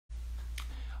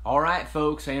All right,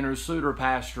 folks, Andrew Sluder,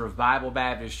 pastor of Bible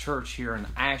Baptist Church here in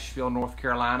Asheville, North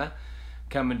Carolina,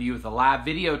 coming to you with a live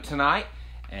video tonight.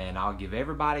 And I'll give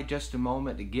everybody just a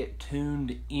moment to get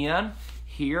tuned in.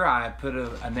 Here, I put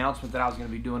an announcement that I was going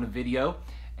to be doing a video,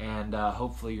 and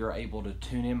hopefully you're able to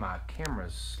tune in. My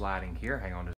camera's sliding here.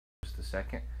 Hang on just a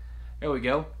second. There we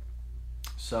go.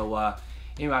 So,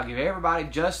 anyway, I'll give everybody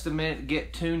just a minute to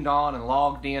get tuned on and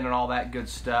logged in and all that good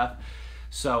stuff.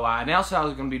 So I announced that I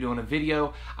was going to be doing a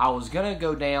video. I was going to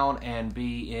go down and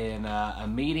be in a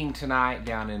meeting tonight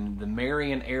down in the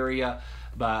Marion area,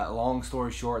 but long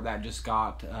story short, that just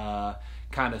got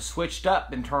kind of switched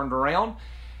up and turned around.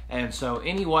 And so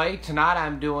anyway, tonight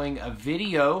I'm doing a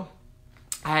video.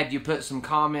 I had you put some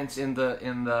comments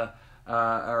or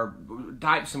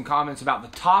type some comments about the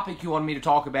topic you wanted me to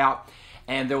talk about.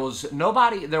 And there was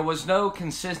no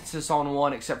consensus on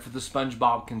one except for the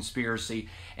SpongeBob conspiracy.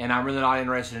 And I'm really not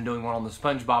interested in doing one on the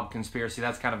SpongeBob conspiracy.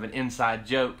 That's kind of an inside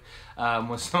joke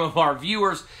with some of our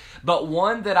viewers. But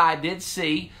one that I did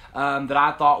see that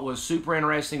I thought was super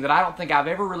interesting, that I don't think I've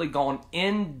ever really gone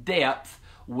in depth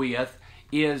with,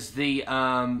 is the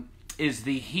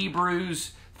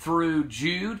Hebrews through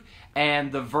Jude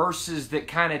and the verses that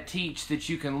kind of teach that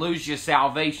you can lose your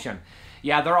salvation.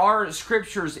 Yeah, there are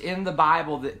scriptures in the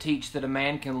Bible that teach that a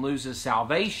man can lose his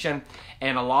salvation,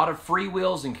 and a lot of free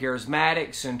wills and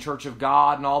charismatics and Church of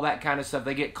God and all that kind of stuff,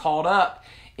 they get caught up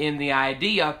in the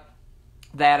idea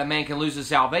that a man can lose his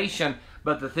salvation.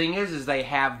 But the thing is they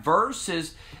have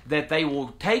verses that they will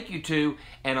take you to,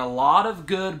 and a lot of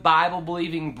good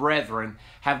Bible-believing brethren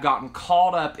have gotten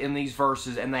caught up in these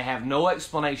verses, and they have no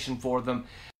explanation for them.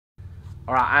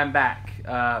 All right, I'm back.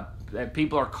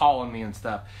 People are calling me and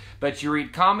stuff. But you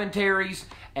read commentaries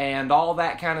and all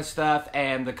that kind of stuff,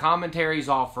 and the commentaries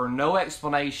offer no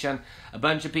explanation. A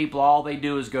bunch of people, all they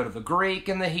do is go to the Greek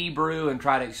and the Hebrew and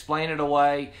try to explain it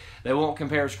away. They won't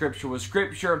compare Scripture with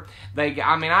Scripture.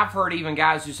 I've heard even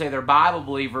guys who say they're Bible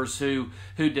believers who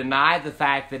deny the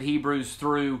fact that Hebrews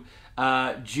through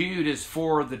Jude is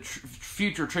for the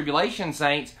future tribulation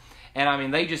saints.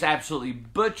 And they just absolutely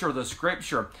butcher the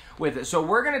Scripture with it. So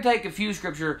we're going to take a few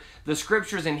the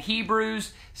Scriptures in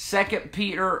Hebrews, 2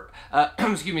 Peter,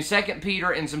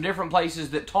 and some different places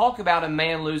that talk about a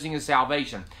man losing his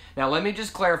salvation. Now let me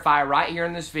just clarify right here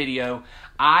in this video,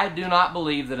 I do not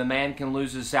believe that a man can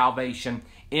lose his salvation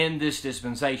in this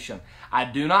dispensation. I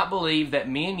do not believe that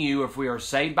me and you, if we are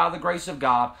saved by the grace of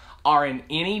God, are in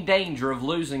any danger of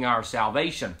losing our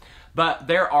salvation. But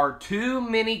there are too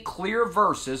many clear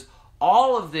verses,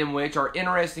 all of them which are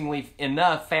interestingly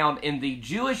enough found in the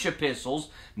Jewish epistles,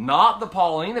 not the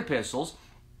Pauline epistles,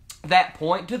 that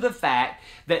point to the fact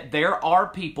that there are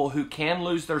people who can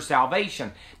lose their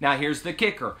salvation. Now here's the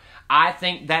kicker. I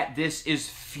think that this is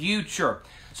future.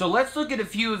 So let's look at a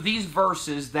few of these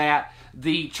verses that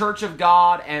the Church of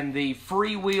God and the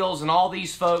free wills and all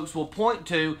these folks will point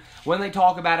to when they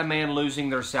talk about a man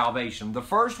losing their salvation. The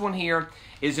first one here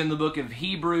is in the book of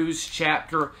Hebrews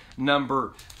chapter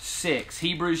number 6.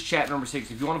 Hebrews chapter number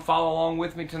 6. If you want to follow along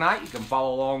with me tonight, you can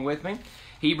follow along with me.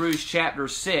 Hebrews chapter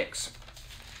 6.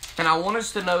 And I want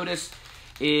us to notice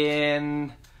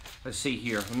in, let's see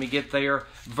here, let me get there,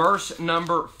 verse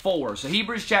number 4. So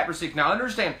Hebrews chapter 6. Now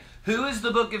understand, who is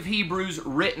the book of Hebrews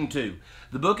written to?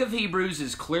 The book of Hebrews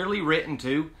is clearly written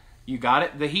to, you got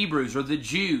it, the Hebrews or the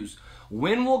Jews.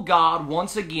 When will God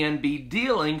once again be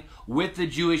dealing with the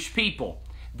Jewish people?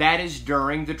 That is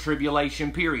during the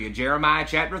tribulation period. Jeremiah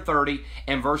chapter 30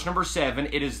 and verse number 7,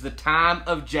 it is the time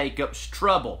of Jacob's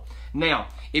trouble. Now,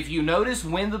 if you notice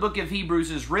when the book of Hebrews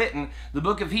is written, the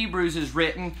book of Hebrews is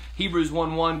written, Hebrews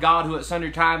 1:1, God who at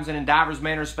sundry times and in divers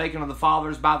manners spake unto the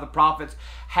fathers by the prophets,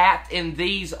 hath in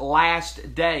these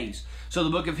last days. So the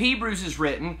book of Hebrews is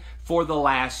written for the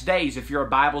last days. If you're a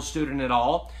Bible student at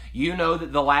all, you know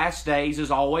that the last days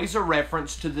is always a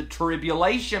reference to the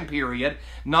tribulation period,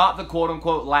 not the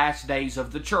quote-unquote last days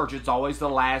of the church. It's always the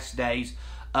last days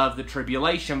of the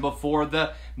tribulation before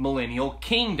the millennial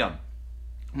kingdom.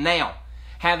 Now,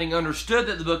 having understood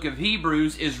that the book of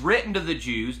Hebrews is written to the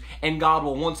Jews, and God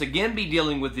will once again be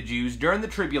dealing with the Jews during the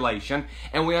tribulation,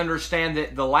 and we understand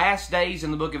that the last days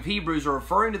in the book of Hebrews are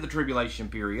referring to the tribulation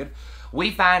period,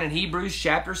 we find in Hebrews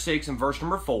chapter 6 and verse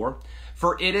number 4,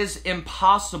 for it is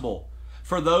impossible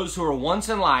for those who are once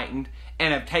enlightened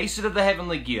and have tasted of the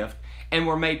heavenly gift and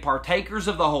were made partakers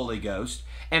of the Holy Ghost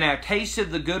and have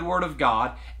tasted the good word of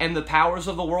God and the powers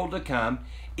of the world to come,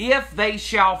 if they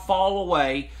shall fall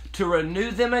away, to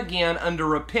renew them again unto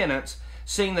repentance,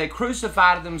 seeing they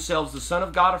crucified to themselves the Son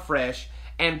of God afresh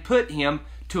and put him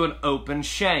to an open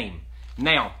shame.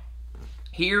 Now,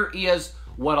 here is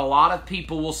what a lot of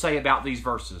people will say about these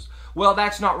verses. Well,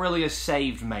 that's not really a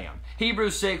saved man.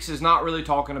 Hebrews 6 is not really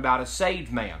talking about a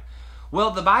saved man.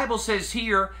 Well, the Bible says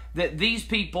here that these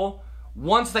people,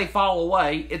 once they fall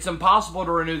away, it's impossible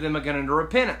to renew them again into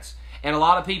repentance. And a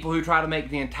lot of people who try to make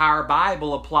the entire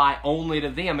Bible apply only to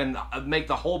them and make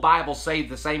the whole Bible say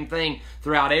the same thing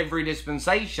throughout every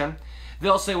dispensation,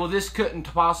 they'll say, well, this couldn't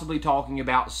possibly talking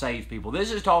about saved people.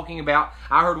 This is talking about,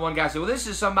 I heard one guy say, well, this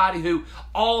is somebody who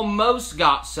almost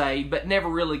got saved but never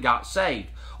really got saved.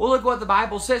 Well, look what the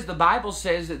Bible says. The Bible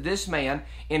says that this man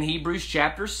in Hebrews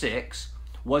chapter 6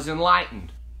 was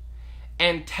enlightened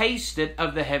and tasted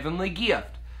of the heavenly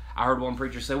gift. I heard one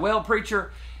preacher say, well,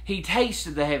 preacher, he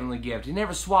tasted the heavenly gift. He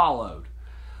never swallowed.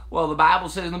 Well, the Bible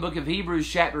says in the book of Hebrews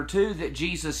chapter 2 that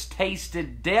Jesus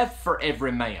tasted death for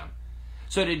every man.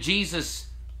 So did Jesus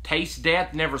taste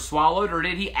death, never swallowed, or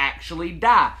did he actually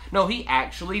die? No, he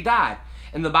actually died.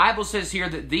 And the Bible says here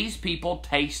that these people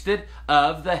tasted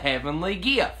of the heavenly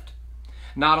gift.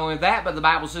 Not only that, but the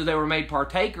Bible says they were made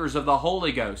partakers of the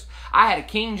Holy Ghost. I had a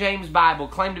King James Bible,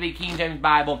 claimed to be King James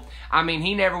Bible. I mean,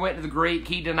 he never went to the Greek.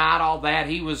 He denied all that.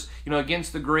 He was,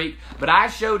 against the Greek. But I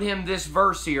showed him this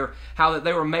verse here, how that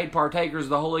they were made partakers of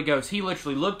the Holy Ghost. He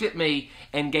literally looked at me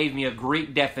and gave me a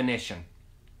Greek definition.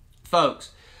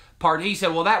 Folks, he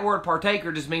said, well, that word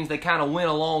partaker just means they kind of went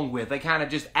along with. They kind of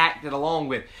just acted along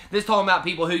with. This talking about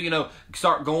people who,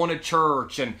 start going to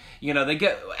church and, they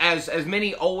get, as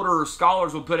many older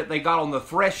scholars would put it, they got on the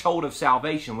threshold of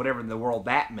salvation, whatever in the world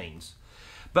that means.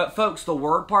 But folks, the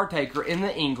word partaker in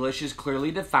the English is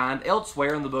clearly defined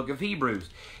elsewhere in the book of Hebrews.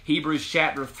 Hebrews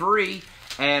chapter 3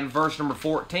 and verse number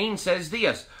 14 says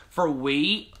this, for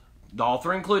we, the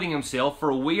author including himself,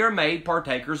 for we are made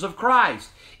partakers of Christ,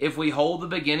 if we hold the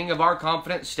beginning of our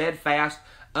confidence steadfast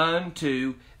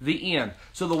unto the end.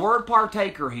 So the word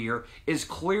partaker here is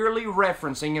clearly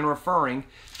referencing and referring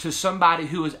to somebody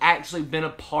who has actually been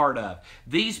a part of.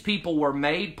 These people were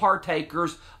made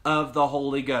partakers of the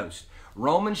Holy Ghost.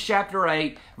 Romans chapter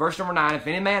 8, verse number 9, if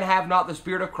any man have not the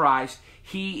Spirit of Christ,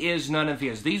 he is none of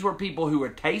his. These were people who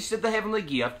had tasted the heavenly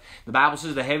gift. The Bible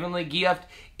says the heavenly gift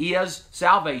is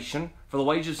salvation. For the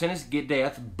wages of sin is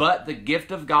death, but the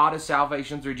gift of God is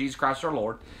salvation through Jesus Christ our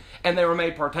Lord. And they were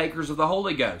made partakers of the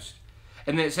Holy Ghost.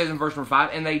 And then it says in verse number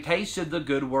 5, and they tasted the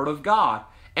good word of God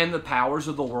and the powers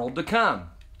of the world to come.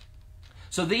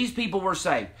 So these people were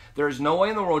saved. There is no way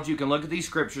in the world you can look at these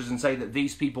scriptures and say that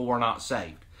these people were not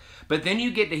saved. But then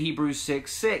you get to Hebrews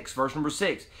 6, verse number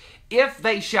 6. If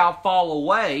they shall fall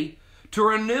away, to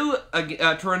renew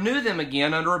them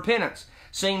again unto repentance,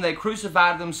 seeing they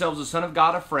crucified themselves the Son of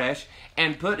God afresh,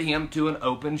 and put him to an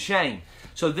open shame.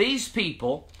 So these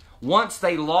people, once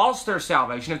they lost their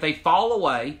salvation, if they fall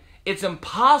away, it's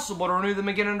impossible to renew them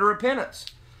again into repentance.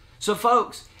 So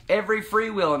folks, every free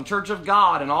will and Church of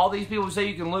God and all these people who say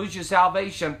you can lose your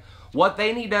salvation, what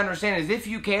they need to understand is if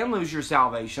you can lose your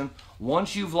salvation,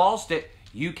 once you've lost it,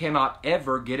 you cannot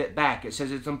ever get it back. It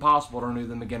says it's impossible to renew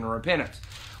them again in repentance.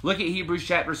 Look at Hebrews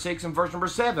chapter 6 and verse number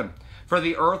 7. For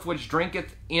the earth which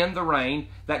drinketh in the rain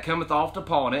that cometh oft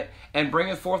upon it, and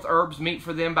bringeth forth herbs meet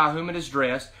for them by whom it is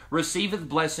dressed, receiveth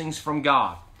blessings from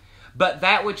God. But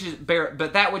that which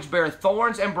beareth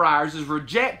thorns and briars is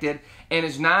rejected, and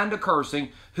is nigh unto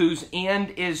cursing, whose end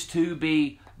is to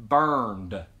be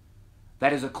burned.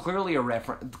 That is clearly a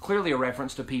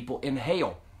reference to people in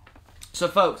hell. So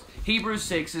folks, Hebrews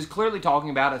 6 is clearly talking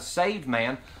about a saved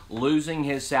man losing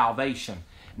his salvation.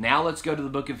 Now let's go to the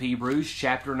book of Hebrews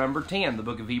chapter number 10. The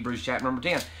book of Hebrews chapter number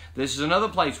 10. This is another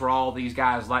place where all these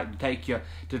guys like to take you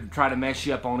to try to mess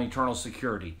you up on eternal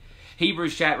security.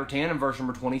 Hebrews chapter 10 and verse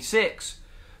number 26.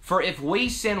 For if we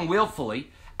sin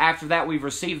willfully, after that we've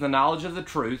received the knowledge of the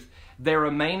truth, there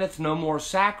remaineth no more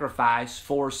sacrifice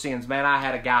for sins. Man, I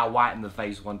had a guy white in the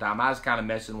face one time. I was kind of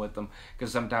messing with them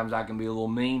because sometimes I can be a little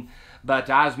mean.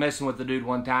 But I was messing with the dude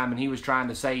one time, and he was trying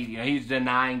to say, he was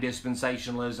denying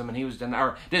dispensationalism, and he was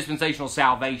or dispensational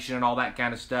salvation and all that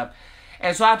kind of stuff.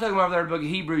 And so I took him over there to the book of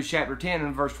Hebrews chapter 10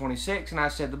 and verse 26, and I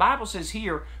said, the Bible says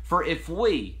here, for if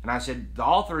we, and I said, the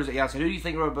author is, I said, who do you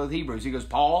think wrote both Hebrews? He goes,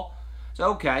 Paul. So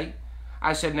okay.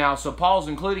 I said, now, so Paul's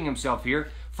including himself here.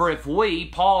 For if we,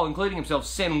 Paul including himself,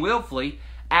 sin willfully,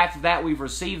 after that we've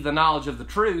received the knowledge of the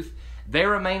truth, there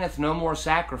remaineth no more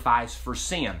sacrifice for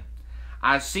sin.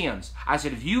 I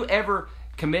said, if you ever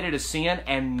committed a sin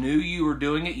and knew you were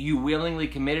doing it, you willingly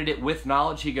committed it with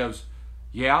knowledge? He goes,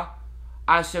 yeah.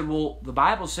 I said, well, the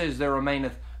Bible says there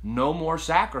remaineth no more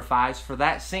sacrifice for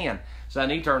that sin. So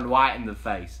he turned white in the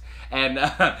face. And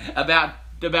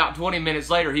about 20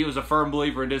 minutes later, he was a firm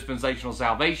believer in dispensational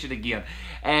salvation again.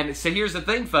 And so here's the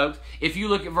thing, folks. If you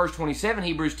look at verse 27,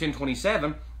 Hebrews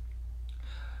 10:27,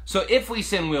 So if we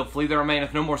sin willfully, there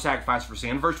remaineth no more sacrifice for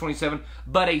sin. Verse 27,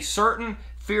 but a certain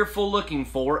fearful looking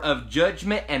for of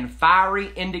judgment and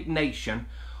fiery indignation,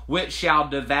 which shall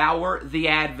devour the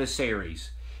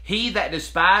adversaries. He that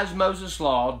despised Moses'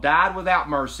 law died without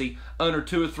mercy under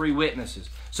 2 or 3 witnesses.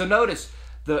 So notice,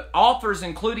 the author's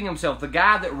including himself, the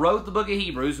guy that wrote the book of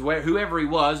Hebrews, whoever he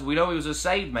was, we know he was a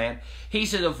saved man. He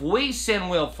said, if we sin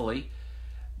willfully,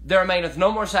 there remaineth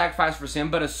no more sacrifice for sin,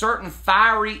 but a certain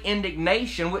fiery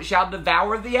indignation which shall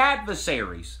devour the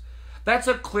adversaries. That's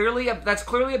clearly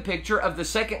a picture of the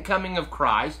second coming of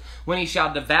Christ, when he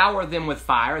shall devour them with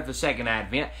fire at the second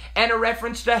advent, and a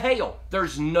reference to hell.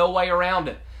 There's no way around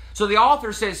it. So the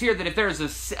author says here that if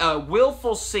there's a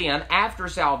willful sin after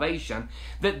salvation,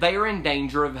 that they are in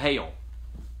danger of hell.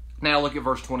 Now look at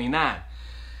verse 29.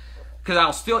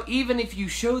 Because even if you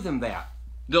show them that,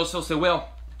 they'll still say, well,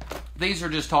 these are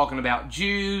just talking about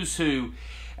Jews who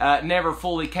never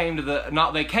fully came to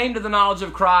they came to the knowledge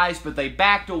of Christ, but they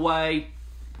backed away.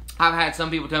 I've had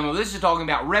some people tell me, well, this is talking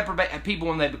about people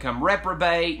when they become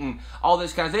reprobate and all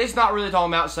this kind of stuff. It's not really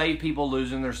talking about saved people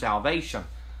losing their salvation.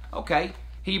 Okay,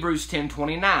 Hebrews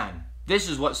 10:29. This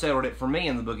is what settled it for me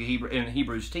in the book of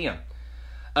Hebrews 10.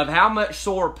 Of how much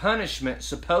sore punishment,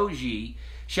 suppose ye,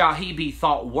 shall he be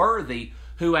thought worthy,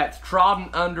 who hath trodden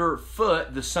under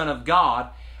foot the Son of God,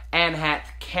 and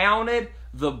hath counted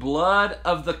the blood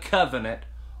of the covenant,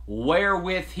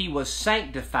 wherewith he was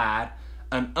sanctified,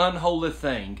 an unholy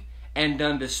thing, and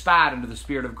done despite unto the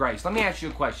Spirit of grace. Let me ask you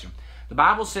a question. The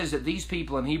Bible says that these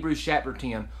people in Hebrews chapter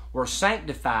 10 were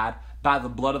sanctified by the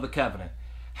blood of the covenant.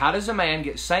 How does a man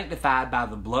get sanctified by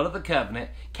the blood of the covenant,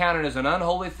 counted as an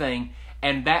unholy thing,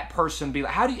 and that person be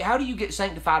like, how do you get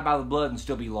sanctified by the blood and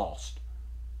still be lost?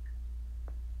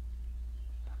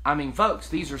 I mean, folks,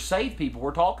 these are saved people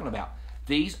we're talking about.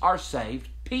 These are saved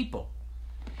people.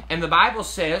 And the Bible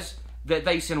says that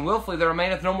they sin willfully, there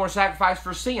remaineth no more sacrifice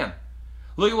for sin.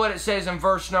 Look at what it says in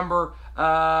verse number,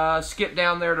 skip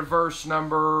down there to verse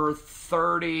number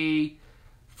 38.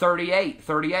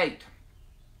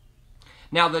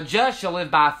 Now the just shall live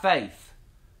by faith.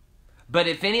 But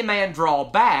if any man draw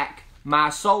back, my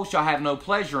soul shall have no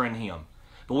pleasure in him.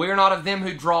 But we are not of them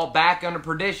who draw back unto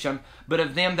perdition, but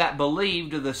of them that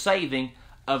believe to the saving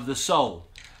of the soul.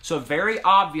 So very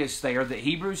obvious there that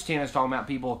Hebrews 10 is talking about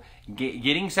people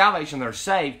getting salvation. They're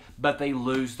saved, but they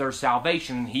lose their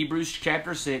salvation. And Hebrews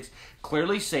chapter 6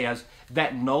 clearly says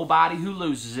that nobody who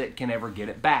loses it can ever get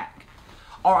it back.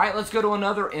 All right, let's go to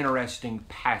another interesting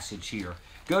passage here.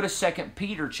 Go to 2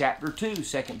 Peter chapter 2.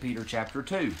 2 Peter chapter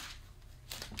 2.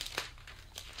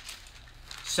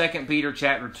 2 Peter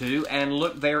chapter 2, and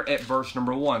look there at verse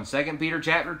number 1. 2 Peter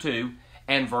chapter 2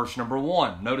 and verse number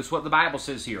 1. Notice what the Bible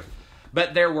says here.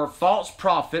 But there were false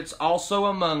prophets also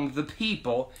among the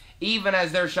people, even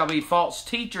as there shall be false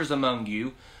teachers among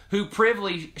you, who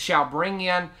privily shall bring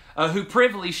in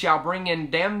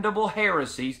damnable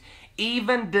heresies,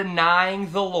 even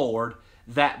denying the Lord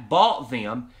that bought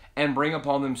them, and bring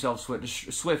upon themselves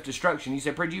swift destruction. You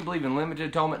say, "Preacher, do you believe in limited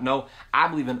atonement?" No, I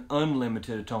believe in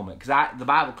unlimited atonement. Because the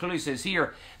Bible clearly says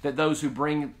here that those who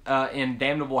bring in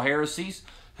damnable heresies,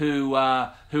 who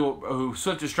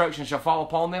swift destruction shall fall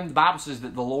upon them, the Bible says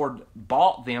that the Lord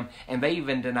bought them, and they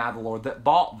even deny the Lord that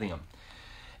bought them.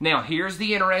 Now, here's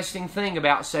the interesting thing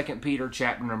about 2 Peter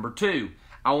chapter number 2.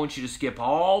 I want you to skip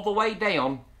all the way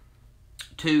down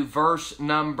to verse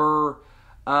number,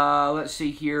 let's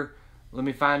see here. Let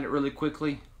me find it really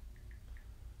quickly.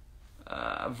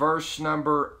 Verse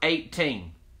number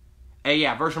 18.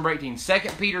 Verse number 18. 2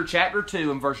 Peter chapter 2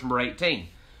 and verse number 18.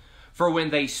 For when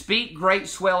they speak great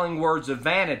swelling words of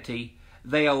vanity,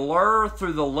 they allure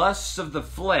through the lusts of the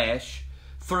flesh,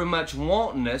 through much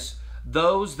wantonness,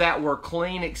 those that were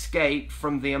clean escaped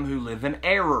from them who live in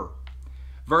error.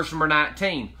 Verse number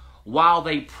 19. While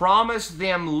they promise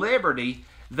them liberty,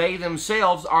 they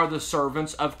themselves are the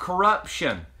servants of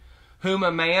corruption. Of whom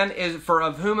a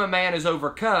man is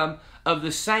overcome, of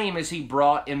the same is he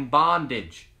brought in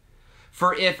bondage.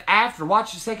 For if after,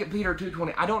 watch 2 Peter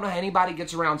 2:20. I don't know how anybody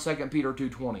gets around 2 Peter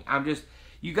 2:20.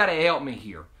 You got to help me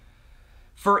here.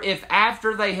 For if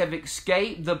after they have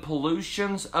escaped the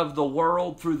pollutions of the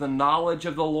world through the knowledge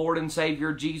of the Lord and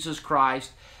Savior Jesus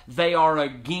Christ, they are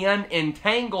again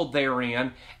entangled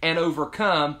therein and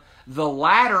overcome, the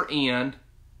latter end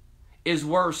is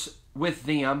worse with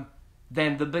them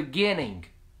than the beginning.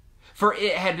 For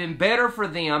it had been better for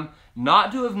them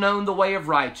not to have known the way of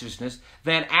righteousness,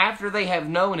 than after they have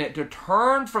known it to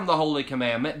turn from the holy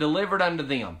commandment delivered unto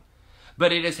them.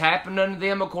 But it has happened unto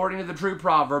them according to the true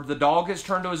proverb, the dog has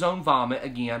turned to his own vomit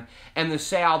again, and the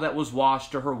sow that was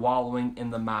washed to her wallowing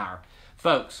in the mire.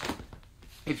 Folks,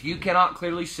 If you cannot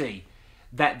clearly see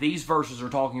that these verses are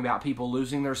talking about people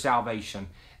losing their salvation,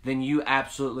 then you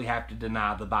absolutely have to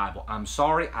deny the Bible. I'm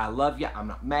sorry. I love you. I'm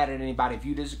not mad at anybody. If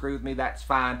you disagree with me, that's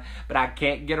fine. But I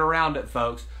can't get around it,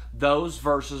 folks. Those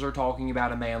verses are talking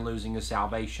about a man losing his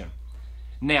salvation.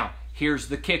 Now, here's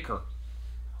the kicker.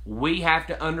 We have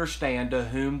to understand to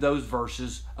whom those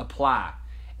verses apply.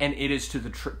 And it is to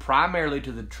the primarily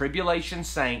to the tribulation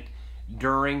saint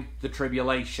during the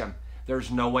tribulation. There's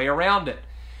no way around it.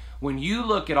 When you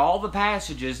look at all the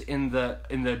passages in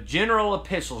the general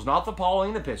epistles, not the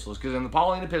Pauline epistles, because in the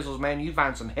Pauline epistles, man, you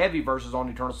find some heavy verses on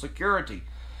eternal security.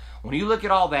 When you look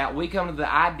at all that, we come to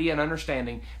the idea and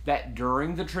understanding that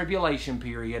during the tribulation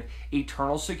period,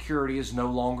 eternal security is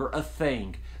no longer a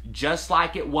thing, just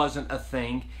like it wasn't a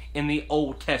thing in the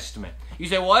Old Testament. You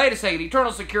say, well, wait a second,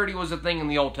 eternal security was a thing in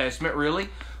the Old Testament, really?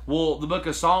 Well, the book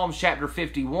of Psalms, chapter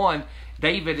 51,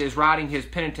 David is writing his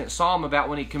penitent psalm about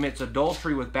when he commits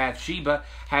adultery with Bathsheba,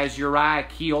 has Uriah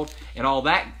killed, and all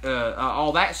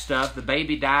that stuff. The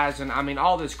baby dies, and I mean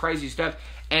all this crazy stuff.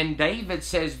 And David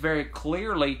says very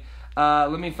clearly,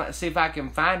 let me see if I can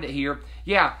find it here.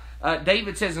 Yeah,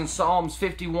 David says in Psalms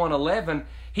 51:11,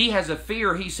 he has a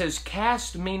fear. He says,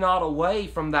 "Cast me not away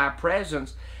from thy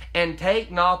presence, and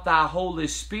take not thy Holy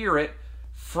Spirit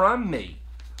from me."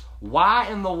 Why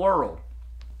in the world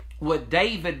would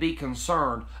David be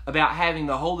concerned about having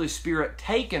the Holy Spirit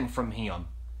taken from him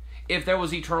if there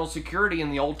was eternal security in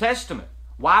the Old Testament?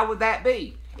 Why would that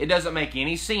be? It doesn't make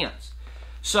any sense.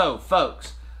 So,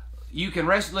 folks, you can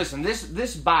listen,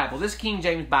 this Bible, this King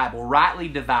James Bible, rightly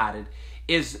divided,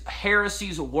 is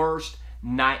heresy's worst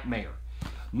nightmare.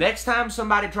 Next time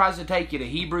somebody tries to take you to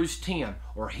Hebrews 10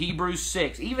 or Hebrews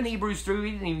 6, even Hebrews 3,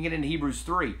 we didn't even get into Hebrews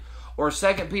 3, or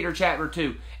 2 Peter chapter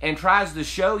 2, and tries to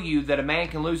show you that a man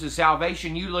can lose his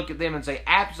salvation, you look at them and say,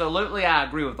 absolutely, I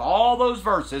agree with all those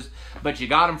verses, but you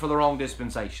got them for the wrong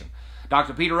dispensation.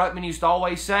 Dr. Peter Ruckman used to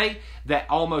always say that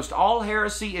almost all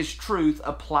heresy is truth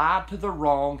applied to the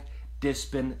wrong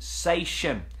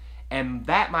dispensation. And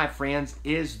that, my friends,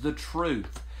 is the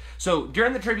truth. So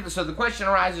during the tribulation, so the question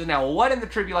arises now, well, what in the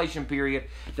tribulation period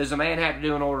does a man have to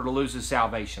do in order to lose his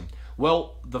salvation?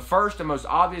 Well, the first and most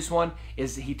obvious one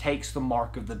is that he takes the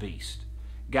mark of the beast.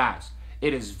 Guys,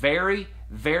 it is very,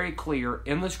 very clear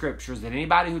in the scriptures that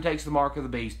anybody who takes the mark of the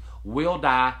beast will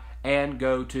die and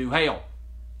go to hell.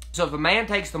 So if a man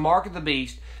takes the mark of the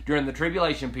beast during the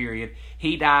tribulation period,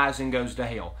 he dies and goes to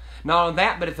hell. Not only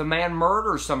that, but if a man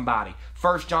murders somebody,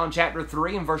 1 John chapter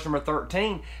 3 and verse number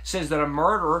 13 says that a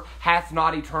murderer hath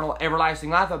not eternal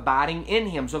everlasting life abiding in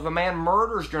him. So if a man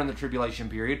murders during the tribulation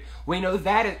period, we know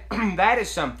that that is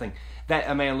something that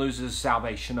a man loses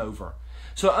salvation over.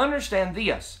 So understand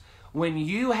this. When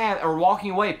you are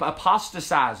walking away,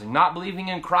 apostatizing, not believing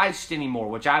in Christ anymore,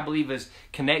 which I believe is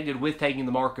connected with taking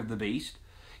the mark of the beast.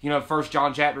 You know, 1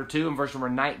 John chapter 2 and verse number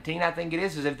 19, I think it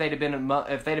is if they'd have been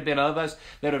of us,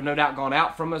 they'd have no doubt gone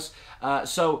out from us.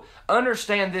 So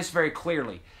understand this very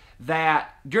clearly,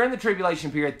 that during the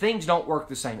tribulation period, things don't work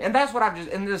the same. And that's what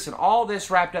and listen, all this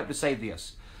wrapped up to say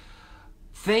this.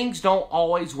 Things don't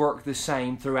always work the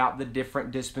same throughout the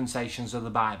different dispensations of the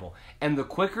Bible. And the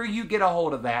quicker you get a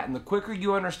hold of that, and the quicker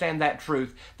you understand that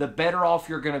truth, the better off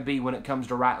you're going to be when it comes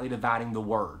to rightly dividing the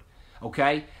Word.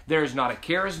 Okay? There is not a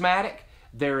charismatic,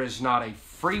 there is not a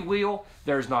free will.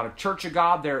 There is not a Church of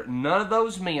God. None of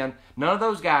those men, none of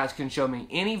those guys can show me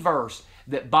any verse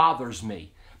that bothers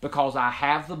me because I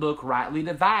have the book rightly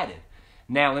divided.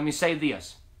 Now, let me say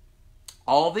this.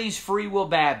 All these free will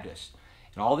Baptists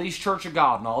and all these Church of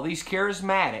God and all these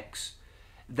charismatics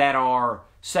that are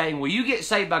saying, well, you get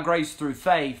saved by grace through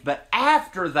faith, but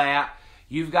after that,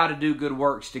 you've got to do good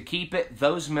works to keep it.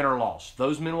 Those men are lost.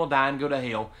 Those men will die and go to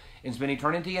hell and spend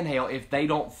eternity in hell if they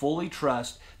don't fully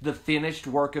trust the finished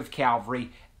work of Calvary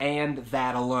and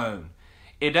that alone.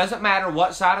 It doesn't matter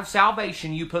what side of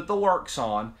salvation you put the works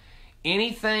on.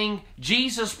 Anything,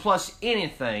 Jesus plus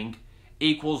anything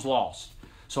equals lost.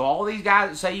 So all these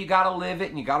guys that say you got to live it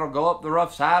and you got to go up the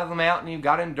rough side of the mountain, you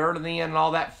got to endure to the end and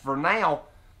all that, for now,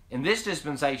 in this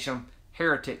dispensation,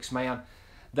 heretics, man.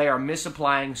 They are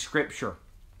misapplying Scripture.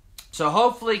 So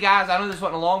hopefully, guys, I know this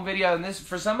wasn't a long video, and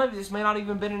for some of you, this may not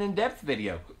even been an in-depth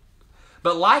video.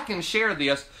 But like and share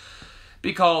this,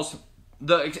 because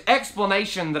the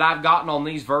explanation that I've gotten on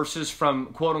these verses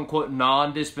from quote-unquote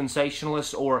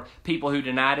non-dispensationalists or people who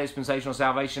deny dispensational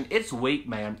salvation, it's weak,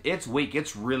 man. It's weak.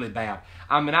 It's really bad.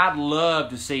 I mean, I'd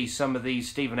love to see some of these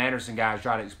Steven Anderson guys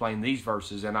try to explain these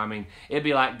verses, and I mean, it'd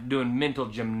be like doing mental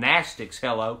gymnastics,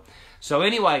 hello. So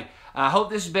anyway, I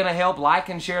hope this has been a help. Like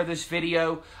and share this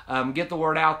video. Get the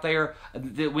word out there.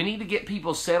 We need to get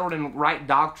people settled in right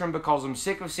doctrine, because I'm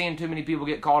sick of seeing too many people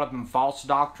get caught up in false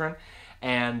doctrine.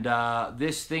 And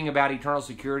this thing about eternal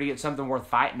security, it's something worth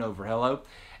fighting over, hello?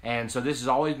 And so this has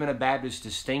always been a Baptist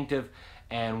distinctive.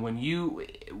 And when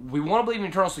we want to believe in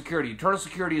eternal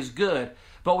security is good,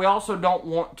 but we also don't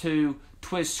want to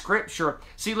twist Scripture.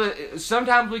 See,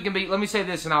 sometimes we can be, let me say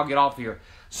this and I'll get off here.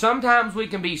 Sometimes we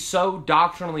can be so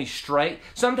doctrinally straight,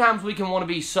 sometimes we can want to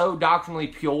be so doctrinally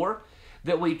pure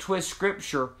that we twist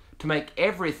Scripture to make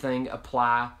everything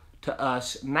apply to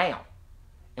us now.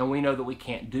 And we know that we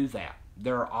can't do that.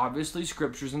 There are obviously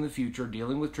scriptures in the future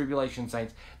dealing with tribulation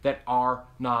saints that are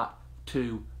not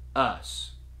to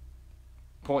us.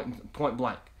 Point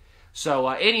blank. So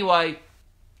anyway,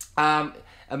 a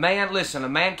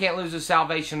man can't lose his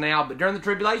salvation now, but during the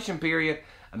tribulation period,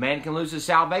 a man can lose his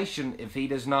salvation if he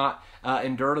does not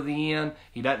endure to the end.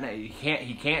 He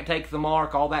can't take the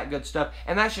mark, all that good stuff.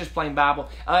 And that's just plain Bible.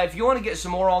 If you want to get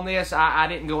some more on this, I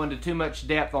didn't go into too much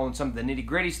depth on some of the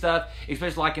nitty-gritty stuff,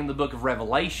 especially like in the book of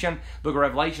Revelation. The book of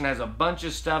Revelation has a bunch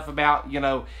of stuff about,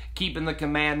 keeping the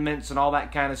commandments and all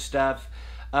that kind of stuff.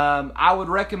 I would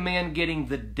recommend getting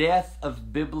The Death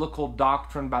of Biblical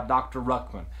Doctrine by Dr.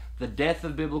 Ruckman. The Death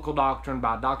of Biblical Doctrine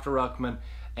by Dr. Ruckman.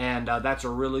 And that's a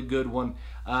really good one.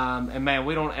 And man,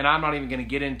 and I'm not even going to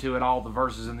get into it, all the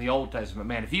verses in the Old Testament.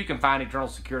 Man, if you can find eternal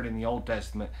security in the Old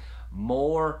Testament,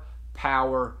 more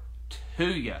power to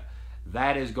you.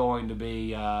 That is going to be,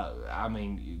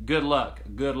 good luck.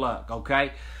 Good luck,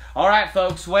 okay? All right,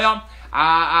 folks. Well,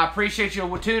 I appreciate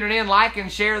you tuning in. Like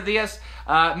and share this.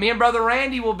 Me and Brother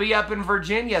Randy will be up in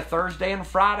Virginia Thursday and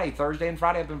Friday. Thursday and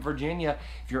Friday up in Virginia.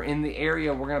 If you're in the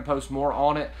area, we're going to post more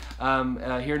on it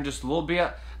here in just a little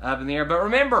bit up in the air. But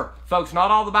remember, folks,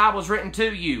 not all the Bible is written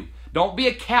to you. Don't be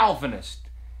a Calvinist.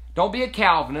 Don't be a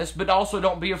Calvinist, but also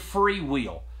don't be a free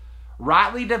will.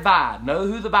 Rightly divide. Know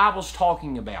who the Bible's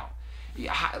talking about.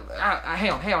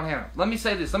 Hang on. Let me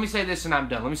say this and I'm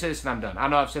done. I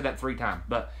know I've said that 3 times,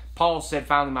 but Paul said,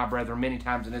 finally, my brethren, many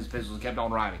times in his epistles, and kept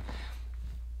on writing.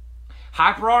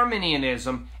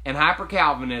 Hyper-Arminianism and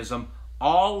Hyper-Calvinism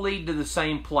all lead to the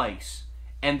same place,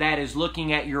 and that is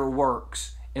looking at your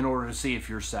works in order to see if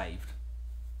you're saved.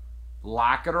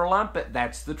 Like it or lump it,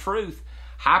 that's the truth.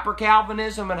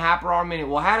 Hyper-Calvinism and Hyper-Arminianism.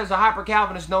 Well, how does a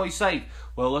Hyper-Calvinist know he's saved?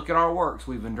 Well, look at our works.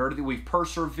 We've endured it. We've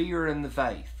persevered in the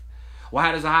faith. Well,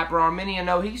 how does a Hyper-Arminian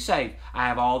know he's saved? I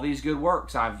have all these good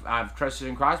works. I've trusted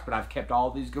in Christ, but I've kept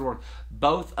all these good works.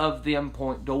 Both of them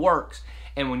point to works.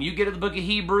 And when you get to the book of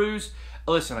Hebrews,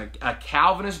 listen, a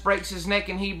Calvinist breaks his neck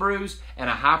in Hebrews, and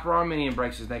a Hyper-Arminian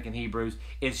breaks his neck in Hebrews.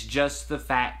 It's just the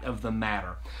fact of the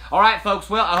matter. All right, folks.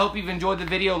 Well, I hope you've enjoyed the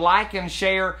video. Like and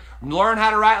share. Learn how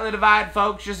to rightly divide,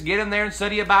 folks. Just get in there and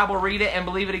study a Bible, read it, and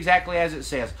believe it exactly as it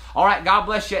says. All right, God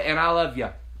bless you, and I love you.